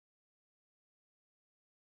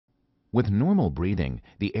With normal breathing,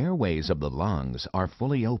 the airways of the lungs are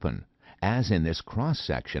fully open, as in this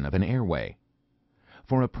cross-section of an airway.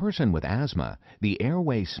 For a person with asthma, the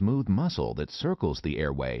airway smooth muscle that circles the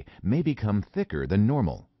airway may become thicker than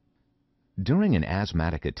normal. During an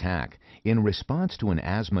asthmatic attack, in response to an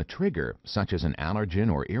asthma trigger, such as an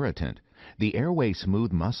allergen or irritant, the airway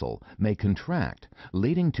smooth muscle may contract,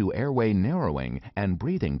 leading to airway narrowing and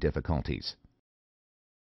breathing difficulties.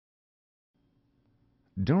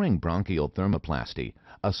 During bronchial thermoplasty,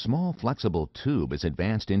 a small flexible tube is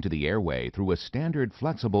advanced into the airway through a standard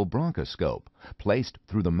flexible bronchoscope placed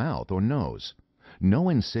through the mouth or nose. No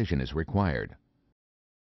incision is required.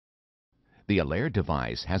 The Alair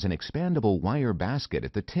device has an expandable wire basket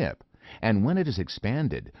at the tip, and when it is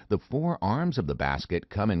expanded, the four arms of the basket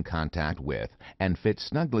come in contact with and fit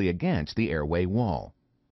snugly against the airway wall.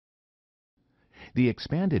 The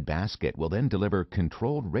expanded basket will then deliver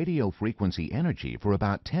controlled radiofrequency energy for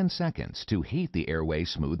about 10 seconds to heat the airway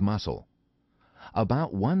smooth muscle.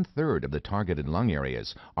 About 1/3 of the targeted lung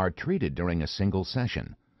areas are treated during a single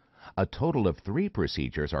session. A total of 3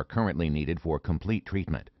 procedures are currently needed for complete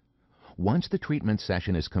treatment. Once the treatment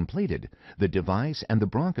session is completed, the device and the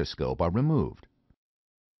bronchoscope are removed.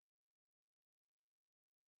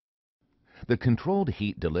 The controlled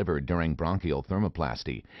heat delivered during bronchial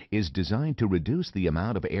thermoplasty is designed to reduce the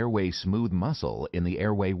amount of airway smooth muscle in the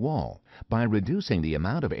airway wall. By reducing the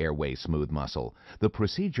amount of airway smooth muscle, the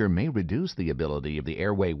procedure may reduce the ability of the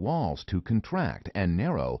airway walls to contract and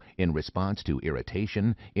narrow in response to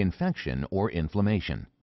irritation, infection, or inflammation.